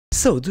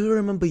So, do you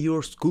remember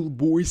your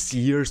schoolboy's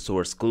years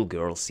or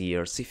schoolgirl's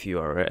years, if you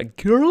are a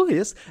girl,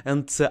 yes?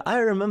 And I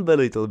remember a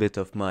little bit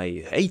of my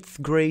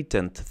 8th grade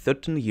and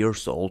 13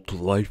 years old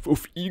life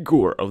of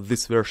Igor, of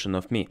this version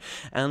of me.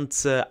 And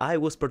I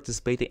was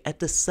participating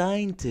at a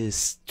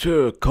scientist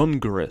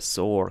congress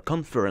or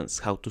conference,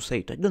 how to say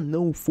it, I don't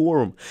know,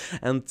 forum.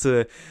 And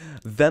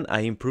then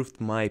I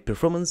improved my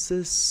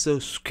performances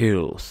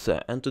skills.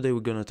 And today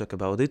we're gonna talk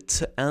about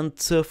it. And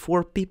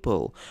for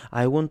people,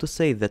 I want to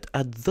say that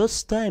at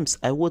those times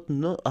I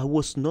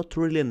was not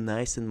really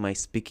nice in my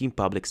speaking,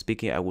 public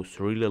speaking. I was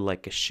really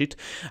like a shit.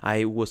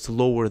 I was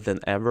lower than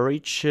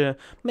average,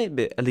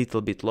 maybe a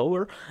little bit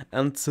lower,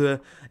 and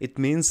it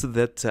means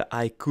that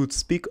I could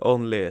speak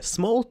only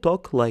small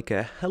talk like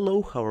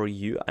hello, how are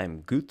you,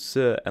 I'm good,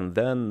 and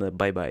then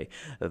bye bye.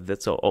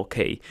 That's all.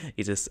 Okay,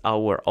 it is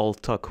our all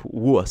talk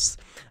was.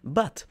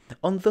 But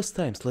on those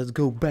times, let's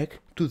go back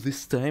to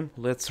this time,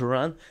 let's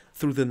run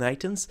through the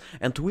 90s,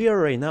 and we are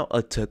right now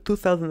at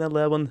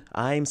 2011.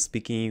 I was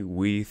speaking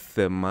with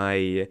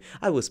my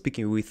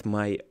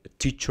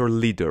teacher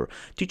leader.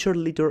 Teacher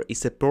leader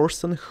is a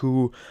person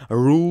who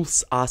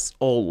rules us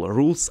all,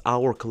 rules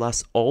our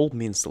class all,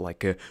 means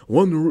like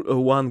one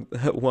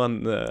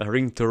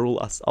ring to rule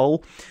us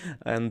all,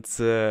 and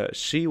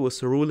she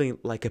was ruling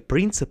like a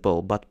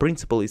principal, but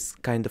principal is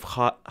kind of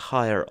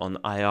higher on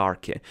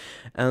hierarchy,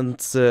 and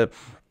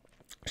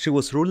she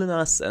was ruling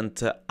us,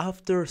 and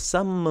after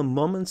some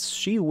moments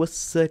she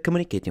was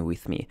communicating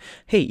with me.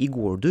 Hey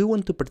Igor, do you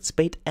want to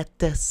participate at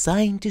the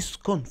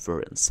scientist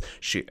conference?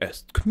 She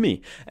asked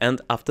me,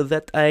 and after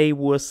that I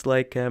was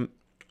like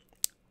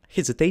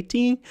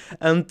hesitating,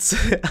 and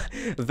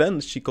then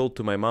she called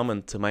to my mom,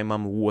 and my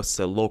mom was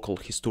a local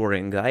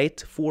historian guide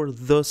for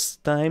those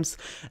times,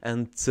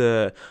 and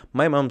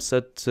my mom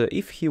said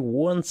if he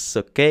wants,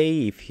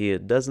 okay, if he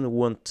doesn't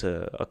want,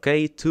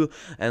 okay too.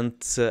 And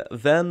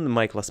then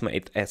my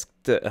classmate asked,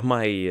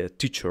 my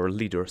teacher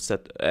leader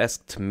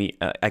asked me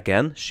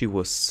again. She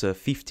was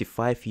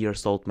 55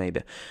 years old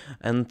maybe,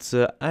 and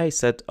I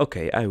said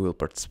okay, I will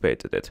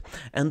participate in it.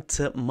 And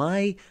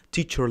my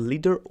teacher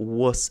leader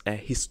was a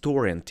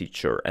historian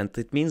teacher, and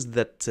it means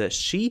that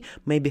she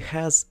maybe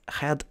has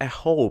had a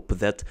hope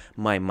that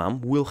my mom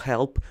will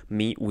help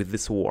me with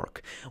this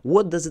work.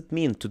 What does it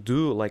mean to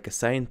do like a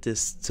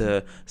scientist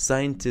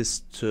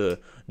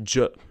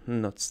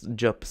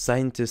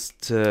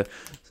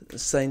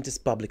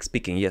public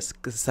speaking? Yes,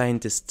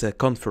 scientist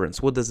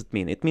conference. What does it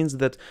mean? It means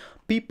that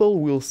people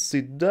will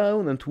sit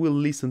down and will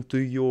listen to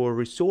your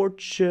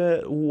research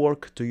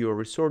work, to your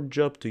research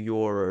job, to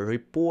your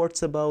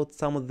reports about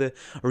some of the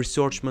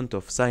researchment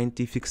of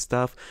scientific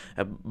stuff,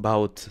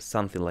 about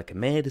something like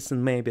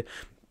medicine maybe,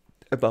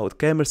 about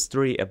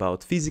chemistry,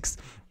 about physics,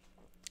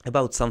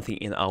 about something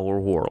in our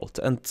world.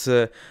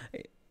 And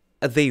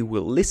they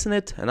will listen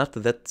it, and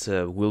after that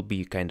will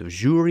be kind of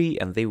jury,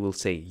 and they will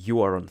say you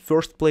are on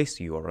first place,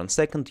 you are on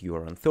second, you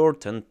are on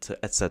third, and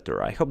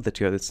etc. I hope that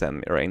you understand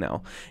me right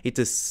now. It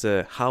is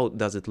how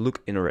does it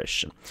look in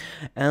Russian.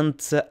 And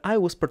I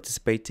was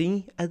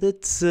participating at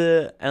it,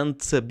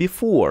 and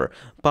before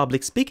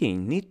public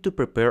speaking, need to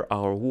prepare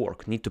our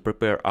work, need to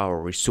prepare our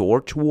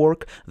research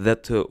work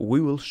that we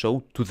will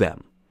show to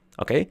them.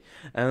 Okay,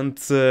 and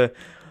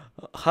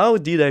how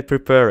did I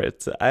prepare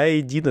it? I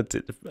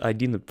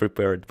didn't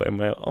prepare it by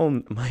my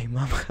own. My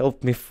mom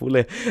helped me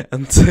fully,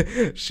 and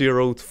she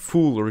wrote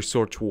full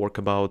research work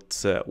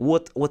about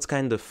what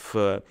kind of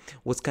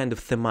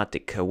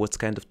thematic, what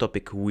kind of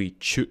topic we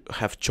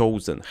had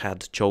chosen.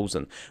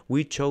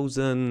 We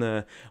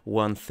chosen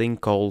one thing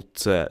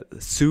called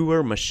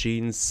sewer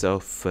machines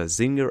of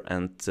Zinger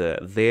and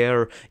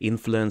their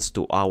influence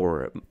to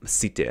our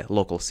city,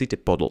 local city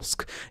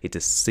Podolsk. It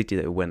is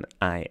city when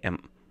I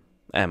am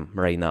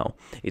right now.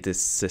 It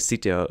is a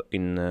city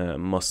in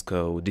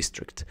Moscow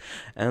district,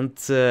 and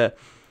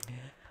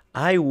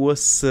I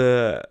was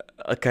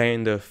a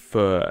kind of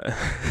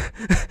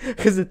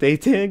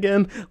hesitating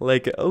again,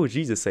 like, oh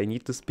Jesus, I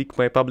need to speak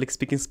my public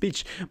speaking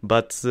speech,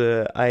 but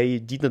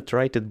I didn't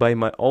write it by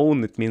my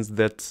own. It means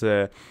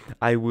that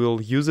I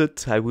will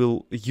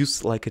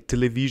use like a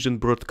television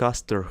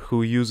broadcaster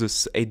who uses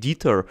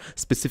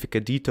specific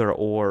editor,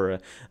 or a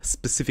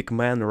specific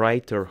man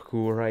writer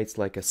who writes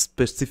like a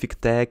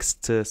specific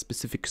text,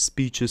 specific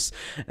speeches,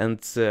 and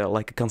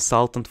like a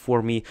consultant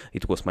for me.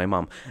 It was my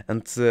mom,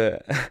 and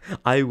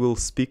I will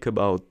speak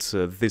about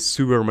this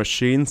sewer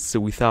machines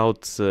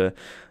without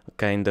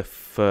kind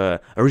of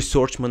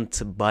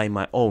researchment by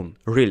my own.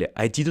 Really,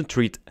 I didn't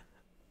read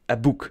a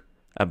book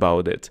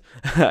about it.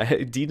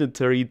 I didn't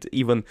read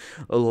even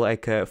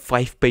like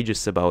 5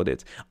 pages about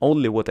it.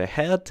 Only what I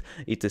had,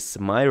 it is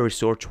my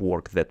research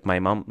work that my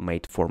mom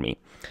made for me.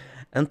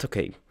 And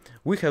okay,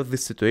 we have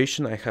this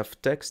situation. I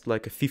have text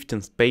like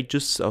 15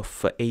 pages of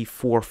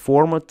A4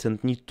 format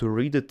and need to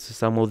read it,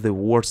 some of the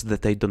words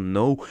that I don't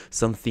know,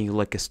 something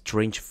like a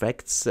strange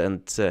facts,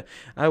 and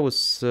I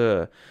was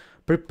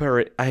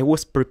I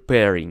was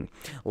preparing,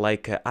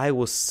 like I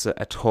was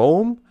at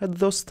home at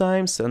those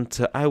times,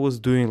 and I was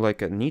doing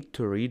like a need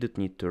to read it,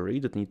 need to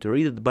read it, need to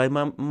read it. By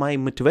my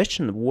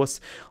motivation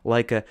was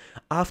like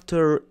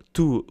after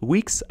 2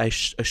 weeks I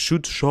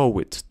should show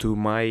it to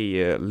my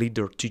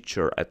leader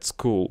teacher at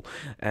school,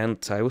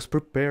 and I was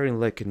preparing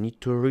like need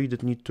to read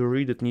it, need to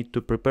read it, need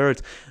to prepare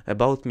it.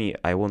 About me,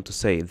 I want to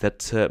say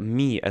that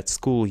me at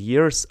school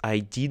years, I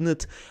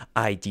didn't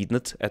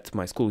at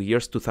my school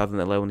years,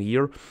 2011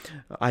 year,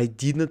 I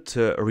didn't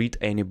read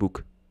any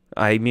book.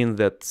 I mean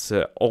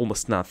that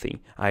almost nothing.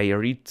 I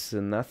read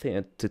nothing,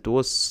 and it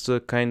was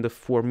kind of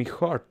for me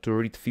hard to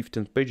read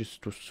 15 pages.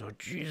 To so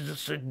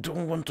Jesus, I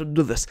don't want to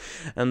do this,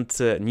 and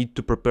need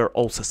to prepare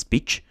also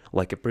speech,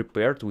 like I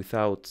prepared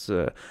without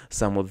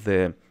some of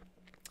the,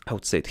 I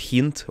would say it,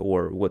 hint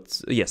or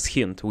what? Yes,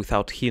 hint,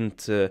 without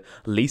hint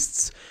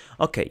lists.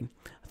 Okay,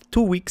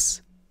 2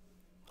 weeks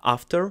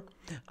after,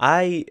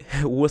 I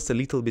was a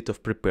little bit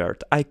of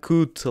prepared. I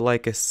could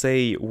like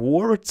say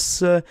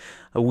words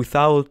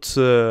without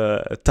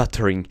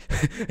stuttering.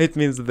 It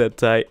means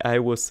that I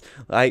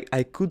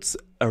could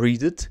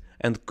read it,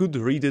 and could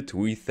read it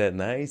with a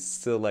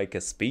nice like a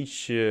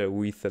speech,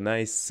 with a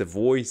nice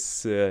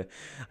voice.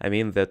 I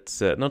mean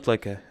that not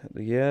like a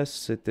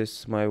yes, it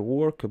is my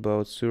work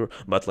about sewer,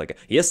 but like a,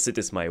 yes, it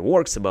is my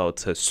works about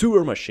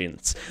sewer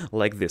machines.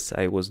 Like this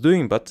I was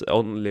doing, but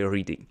only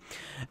reading.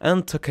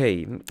 And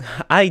okay,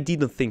 I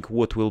didn't think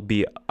what will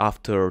be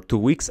after 2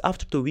 weeks.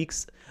 After 2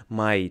 weeks,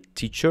 my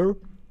teacher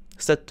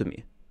said to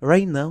me,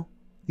 right now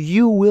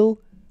you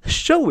will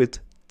show it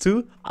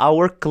to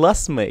our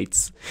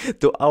classmates.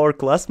 To our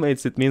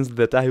classmates, it means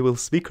that I will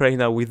speak right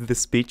now with the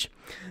speech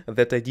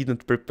that I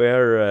didn't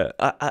prepare.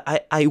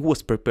 I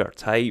was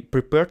prepared. I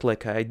prepared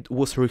like I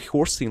was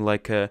rehearsing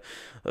like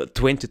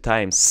 20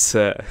 times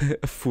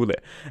fully,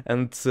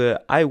 and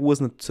I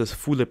wasn't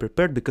fully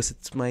prepared because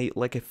it's my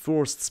like a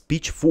first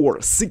speech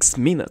for 6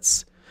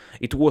 minutes.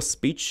 It was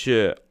speech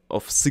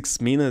of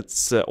 6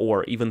 minutes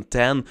or even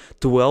 10,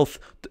 12.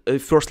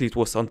 Firstly, it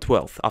was on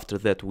 12. After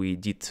that, we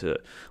did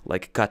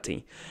like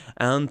cutting.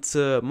 And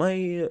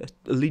my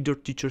leader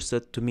teacher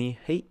said to me,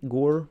 hey,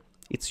 Gore,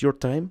 it's your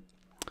time.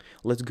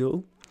 Let's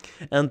go.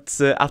 And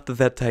after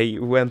that, I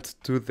went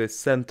to the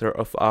center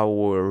of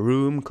our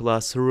room,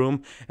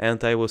 classroom,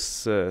 and I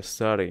was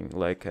studying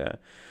like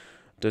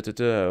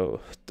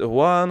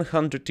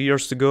 100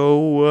 years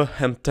ago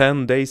and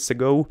 10 days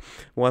ago,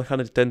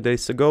 110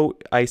 days ago,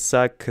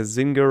 Isaac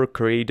Zinger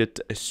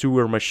created a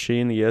sewer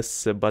machine,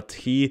 yes, but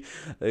he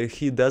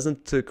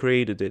doesn't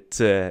created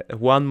it.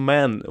 One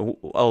man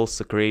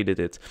also created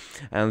it,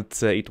 and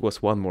it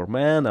was one more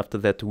man. After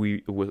that,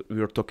 we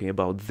were talking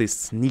about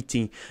this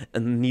knitting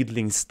and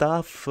needling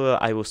stuff.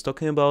 I was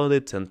talking about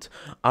it, and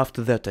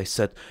after that, I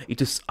said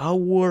it is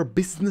our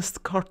business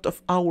card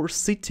of our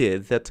city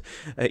that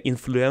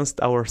influenced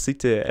our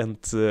city, and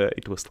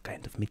it was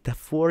kind of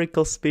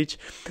metaphorical speech.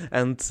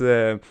 And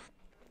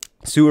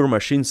sewer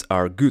machines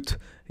are good.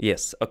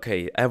 Yes,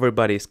 okay,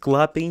 everybody is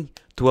clapping.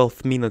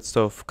 12 minutes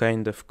of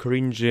kind of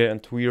cringy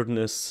and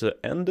weirdness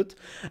ended.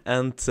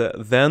 And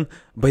then,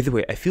 by the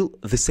way, I feel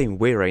the same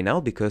way right now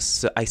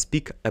because I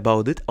speak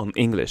about it on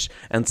English.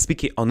 And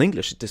speaking on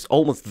English, it is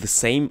almost the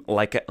same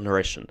like a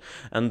narration.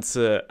 And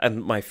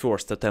my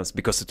first attempts,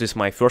 because it is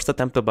my first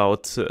attempt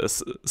about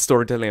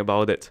storytelling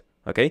about it.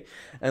 Okay,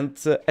 and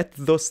at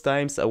those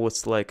times I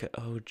was like,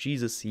 oh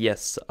Jesus,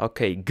 yes,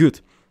 okay, good.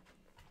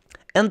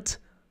 And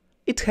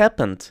it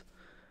happened.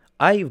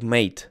 I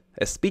made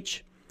a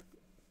speech.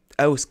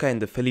 I was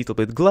kind of a little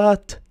bit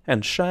glad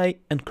and shy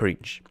and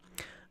cringe.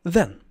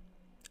 Then,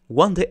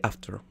 one day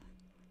after,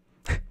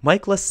 my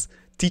class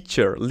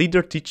teacher,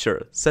 leader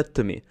teacher, said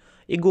to me,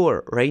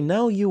 Igor, right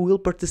now you will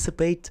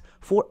participate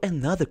for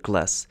another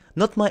class,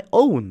 not my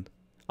own.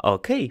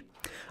 Okay.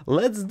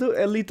 Let's do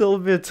a little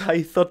bit,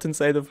 I thought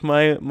inside of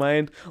my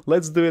mind,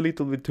 let's do a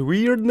little bit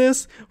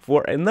weirdness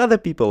for another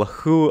people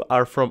who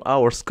are from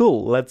our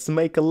school. Let's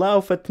make a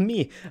laugh at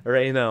me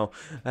right now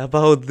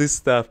about this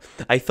stuff.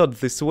 I thought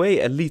this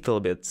way a little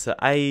bit.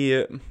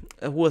 I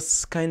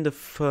was kind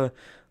of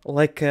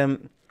like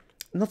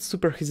not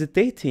super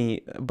hesitating,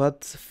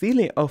 but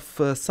feeling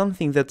of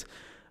something that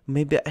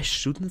maybe I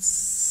shouldn't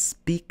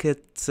speak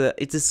it.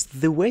 It is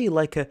the way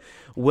like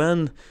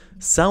when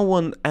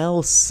someone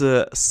else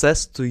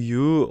says to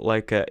you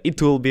like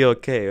it will be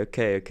okay.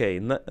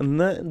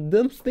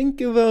 Don't think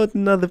about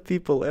other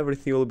people,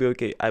 everything will be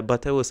okay.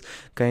 But I was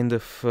kind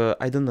of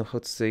I don't know how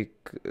to say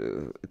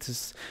it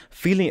is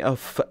feeling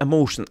of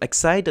emotion,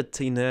 excited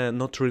in a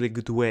not really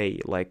good way,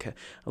 like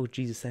oh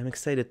Jesus, I'm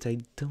excited, I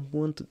don't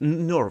want to...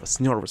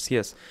 nervous,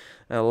 yes,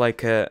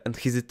 like and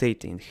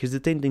hesitating,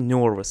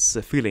 nervous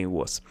feeling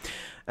was.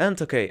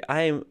 And okay,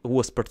 I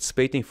was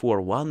participating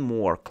for one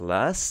more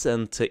class,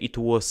 and it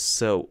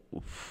was 1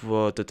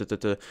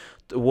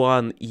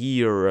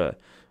 year.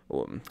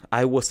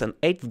 I was in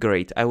 8th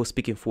grade. I was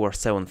speaking for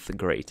 7th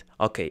grade.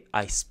 Okay,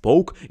 I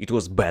spoke. It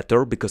was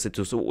better because it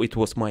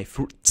was my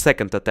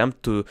second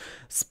attempt to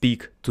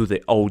speak to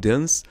the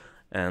audience.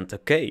 And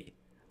okay,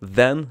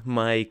 then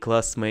my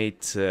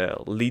classmate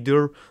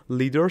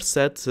leader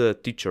said,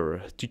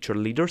 teacher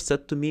leader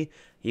said to me,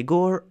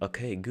 Igor,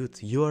 okay,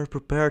 good, you are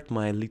prepared,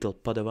 my little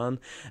Padawan,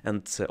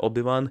 and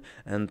Obi-Wan,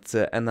 and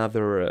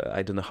another,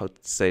 I don't know how to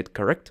say it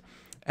correct,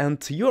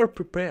 and you are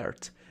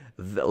prepared.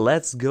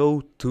 Let's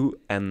go to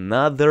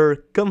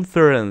another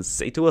conference.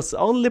 It was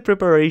only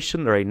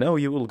preparation, right now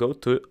you will go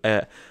to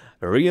a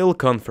real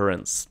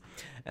conference.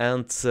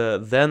 And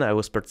then I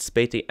was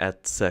participating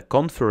at a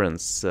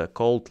conference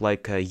called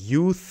like a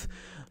youth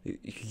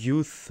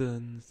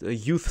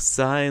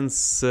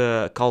science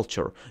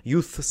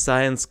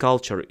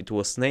culture, it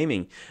was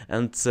naming,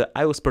 and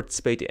I was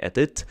participating at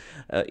it.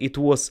 It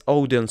was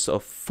audience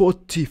of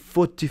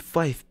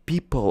 45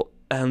 people,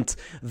 and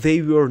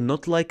they were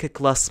not like a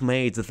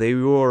classmates, they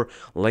were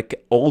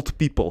like old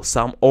people,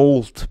 some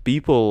old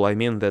people, I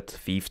mean that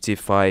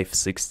 55,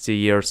 60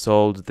 years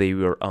old, they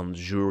were on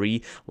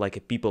jury,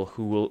 like people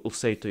who will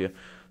say to you,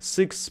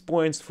 6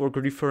 points for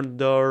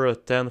Gryffindor,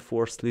 10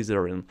 for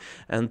Slytherin,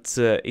 and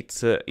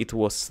it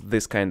was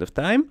this kind of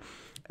time,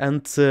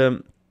 and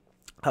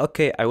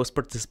okay, I was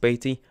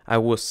participating, I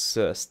was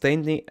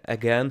standing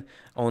again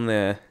on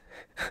a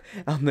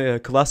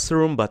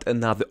classroom, but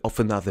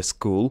another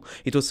school.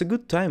 It was a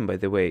good time, by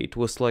the way. It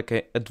was like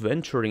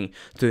adventuring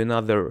to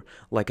another,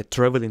 like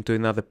traveling to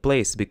another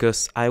place,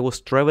 because I was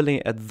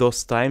traveling at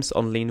those times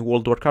only in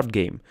World of Warcraft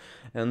game.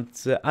 And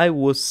I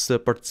was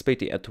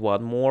participating at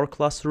one more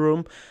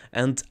classroom,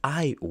 and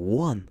I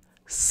won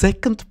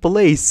second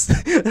place.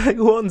 I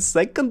won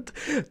second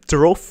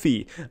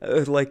trophy,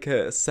 like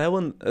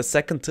second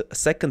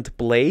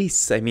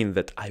place. I mean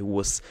that I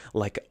was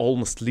like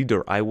almost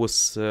leader. I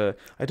was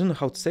I don't know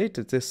how to say it.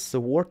 It is a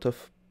word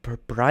of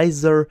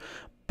prizer,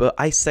 but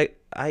I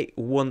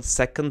won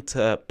second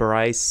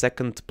prize,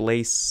 second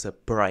place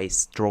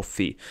prize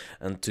trophy,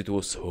 and it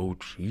was, oh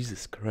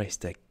Jesus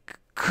Christ, I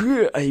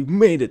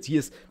made it.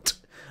 Yes.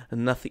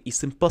 Nothing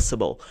is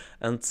impossible,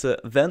 and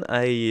then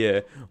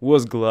I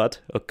was glad,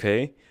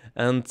 okay,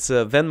 and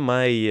then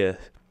my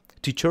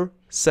teacher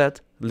said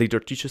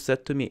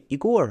to me,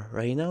 Igor,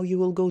 right now you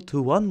will go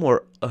to one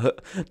more,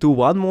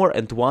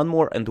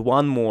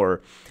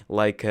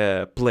 like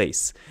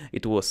place.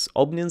 It was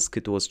Obninsk,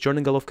 it was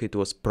Chernigolovka, it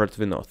was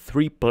Pertvino,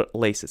 3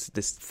 places,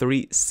 these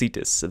 3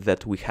 cities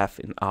that we have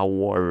in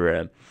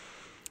our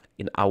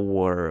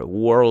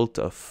world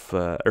of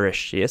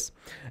Russia, yes,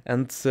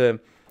 and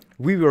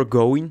we were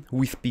going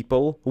with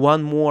people,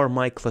 one more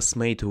my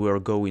classmate were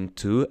going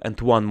too, and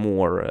one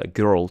more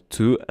girl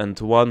too, and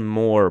one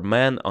more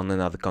man on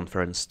another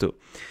conference too.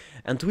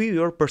 And we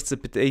were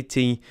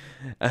participating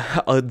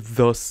at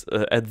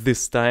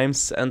these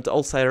times, and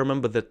also I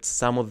remember that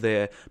some of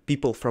the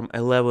people from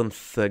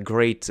 11th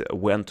grade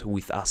went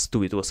with us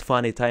too. It was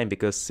funny time,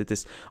 because it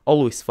is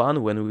always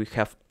fun when we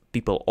have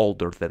people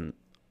older than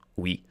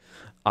we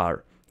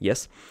are,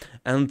 yes,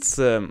 and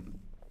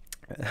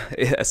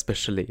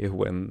especially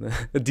when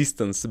a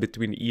distance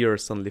between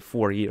years only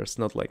 4 years,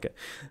 not like a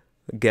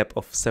gap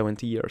of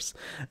 70 years.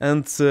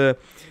 And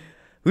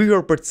we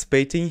were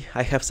participating.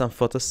 I have some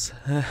photos,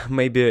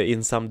 maybe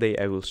in some day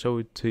I will show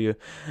it to you.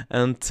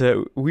 And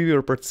we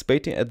were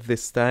participating at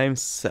these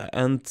times,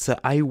 and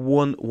I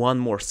won one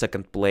more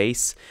second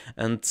place,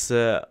 and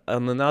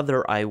on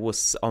another I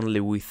was only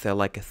with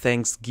like a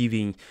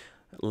Thanksgiving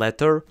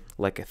letter,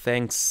 like a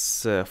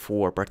thanks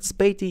for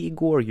participating,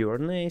 Igor, you are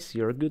nice,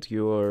 you are good,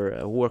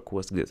 your work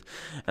was good.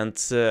 And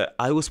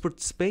I was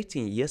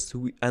participating, yes,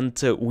 we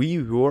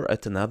were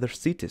at another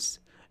cities.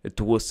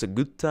 It was a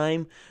good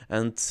time,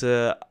 and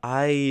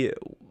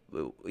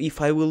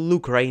if I will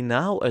look right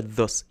now at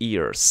those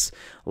years,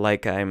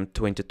 like I'm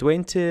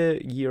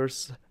 2020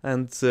 years,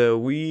 and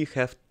we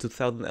have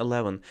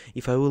 2011,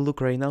 if I will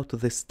look right now to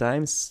those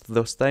times,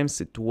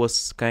 it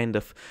was kind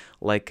of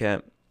like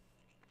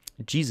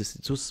Jesus,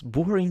 it was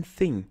boring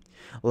thing,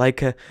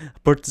 like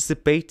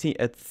participating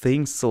at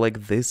things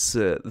like this.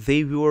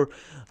 They were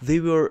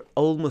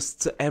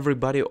almost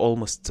everybody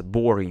almost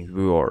boring.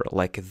 We were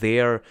like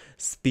their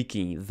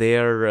speaking,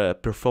 their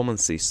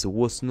performances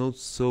was not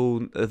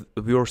so.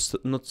 We were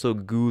not so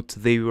good.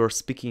 They were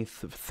speaking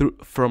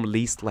from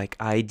list like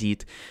I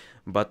did.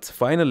 But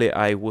finally,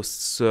 I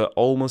was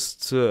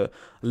almost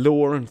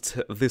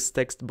learned this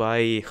text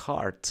by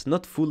heart.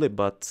 Not fully,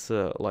 but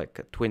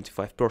like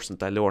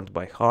 25% I learned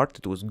by heart.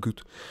 It was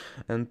good.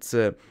 And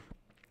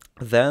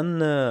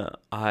then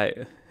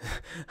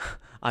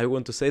I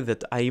want to say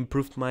that I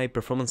improved my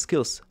performance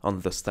skills on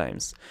those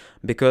times,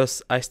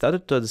 because I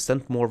started to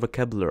understand more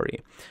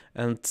vocabulary.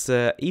 And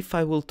if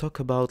I will talk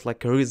about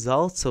like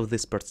results of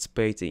this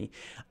participating,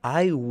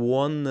 I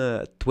won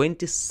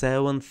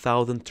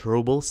 27,000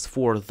 rubles.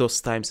 For those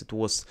times it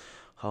was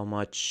how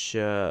much?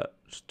 7.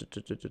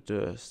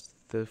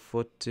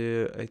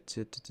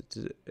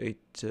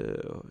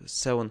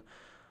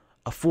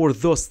 For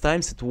those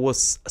times it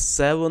was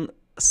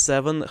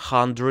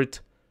 700.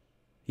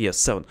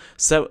 Yes,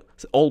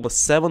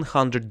 almost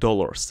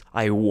 $700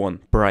 I won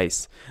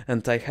prize.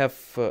 And I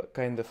have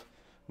kind of,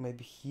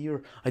 maybe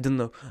here, I don't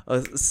know,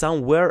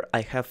 somewhere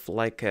I have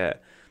like a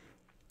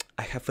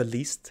I have a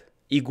list.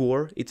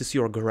 Igor, it is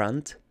your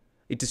grant.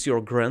 It is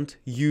your grant.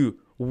 You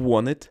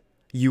won it.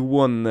 You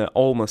won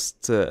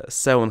almost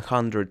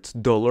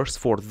 $700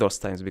 for those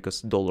times,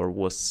 because dollar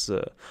was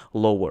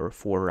lower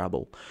for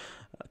ruble,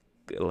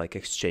 like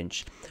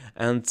exchange.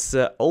 And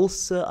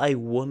also I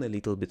won a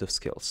little bit of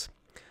skills.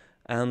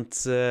 And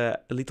a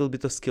little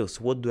bit of skills,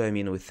 what do I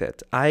mean with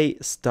that? I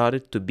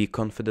started to be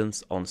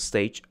confident on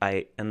stage,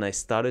 and I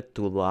started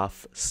to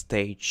love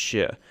stage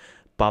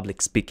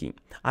public speaking.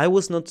 I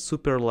was not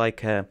super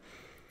like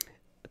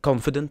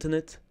confident in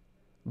it,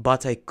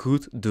 but I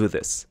could do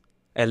this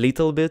a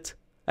little bit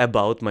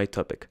about my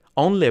topic,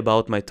 only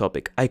about my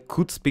topic. I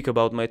could speak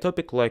about my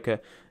topic like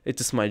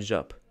it is my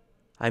job.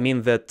 I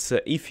mean that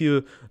if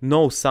you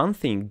know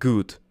something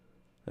good,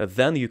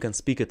 then you can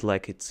speak it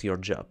like it's your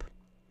job.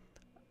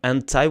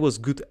 And I was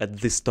good at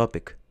this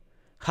topic.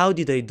 How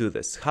did I do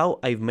this? How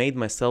I've made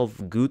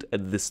myself good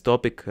at this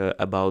topic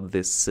about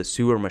this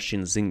sewer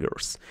machine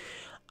zingers?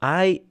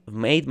 I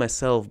made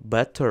myself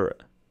better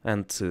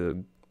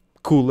and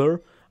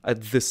cooler at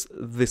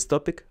this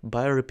topic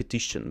by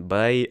repetition,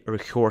 by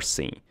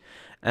rehearsing,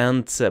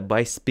 and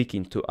by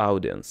speaking to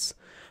audience.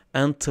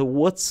 And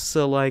what's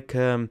like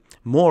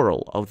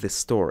moral of this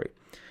story?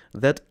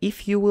 That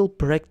if you will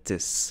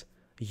practice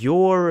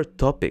your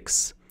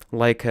topics,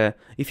 like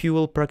if you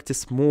will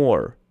practice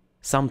more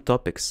some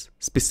topics,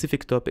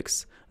 specific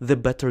topics, the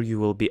better you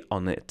will be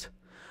on it.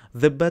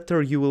 The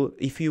better you will,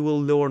 if you will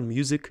learn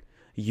music,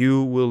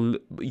 you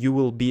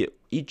will be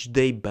each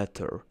day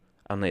better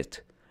on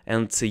it.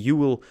 And you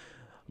will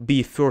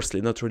be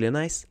firstly not really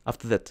nice,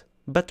 after that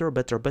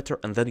better,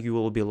 and then you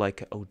will be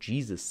like, oh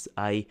Jesus,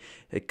 I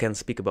can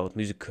speak about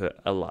music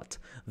a lot.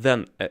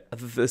 Then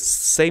the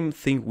same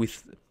thing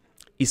with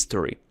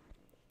history.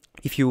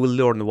 If you will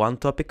learn one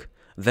topic,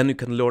 then you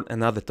can learn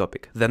another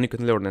topic, then you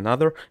can learn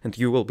another, and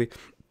you will be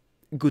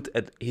good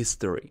at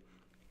history.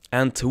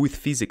 And with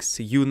physics,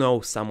 you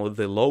know some of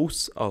the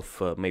laws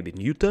of maybe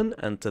Newton,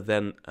 and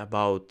then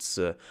about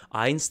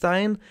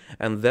Einstein,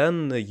 and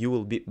then you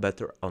will be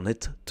better on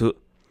it too.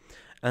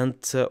 And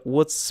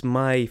what's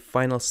my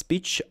final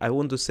speech? I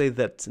want to say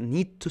that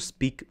need to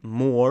speak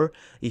more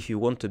if you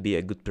want to be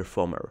a good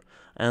performer,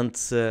 and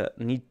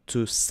need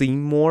to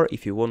sing more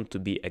if you want to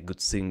be a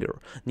good singer.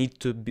 Need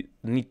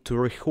to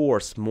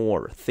rehearse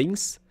more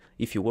things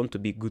if you want to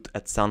be good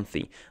at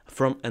something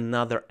from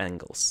another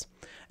angles.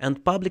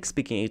 And public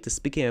speaking, it is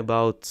speaking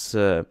about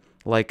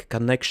like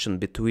connection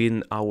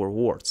between our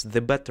words.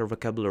 The better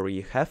vocabulary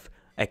you have,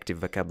 active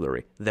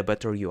vocabulary, the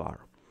better you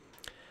are.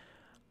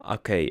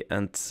 Okay,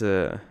 and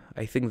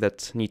I think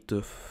that need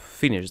to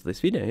finish this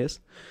video, yes?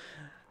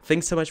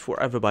 Thanks so much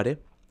for everybody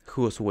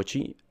who was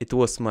watching. It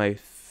was my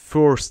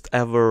first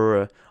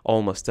ever,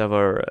 almost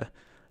ever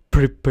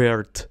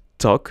prepared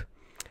talk.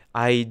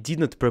 I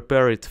didn't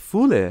prepare it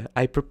fully.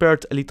 I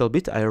prepared a little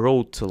bit. I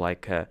wrote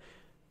like a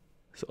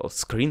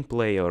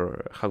screenplay,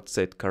 or how to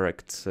say it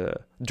correct,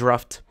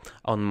 draft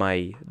on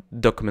my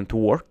document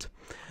Word.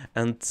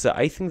 And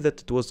I think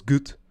that it was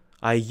good.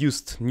 I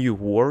used new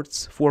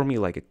words for me,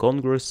 like a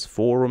congress,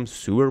 forum,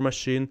 sewer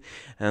machine,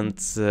 and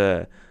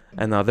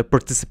another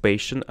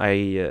participation.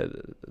 I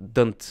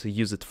don't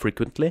use it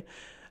frequently.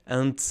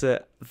 And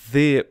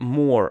the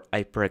more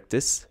I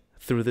practice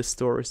through the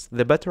stories,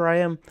 the better I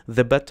am,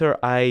 the better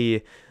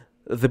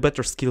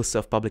skills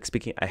of public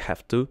speaking I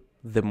have too.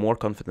 The more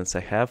confidence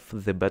I have,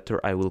 the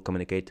better I will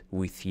communicate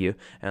with you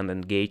and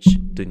engage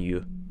to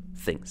new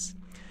things.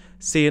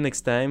 See you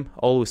next time.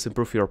 Always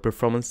improve your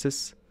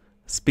performances,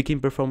 speaking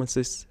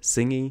performances,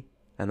 singing,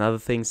 and other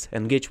things.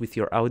 Engage with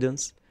your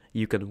audience.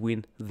 You can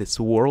win this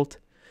world.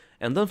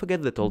 And don't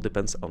forget that all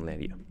depends only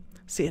on you.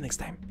 See you next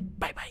time.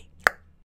 Bye bye.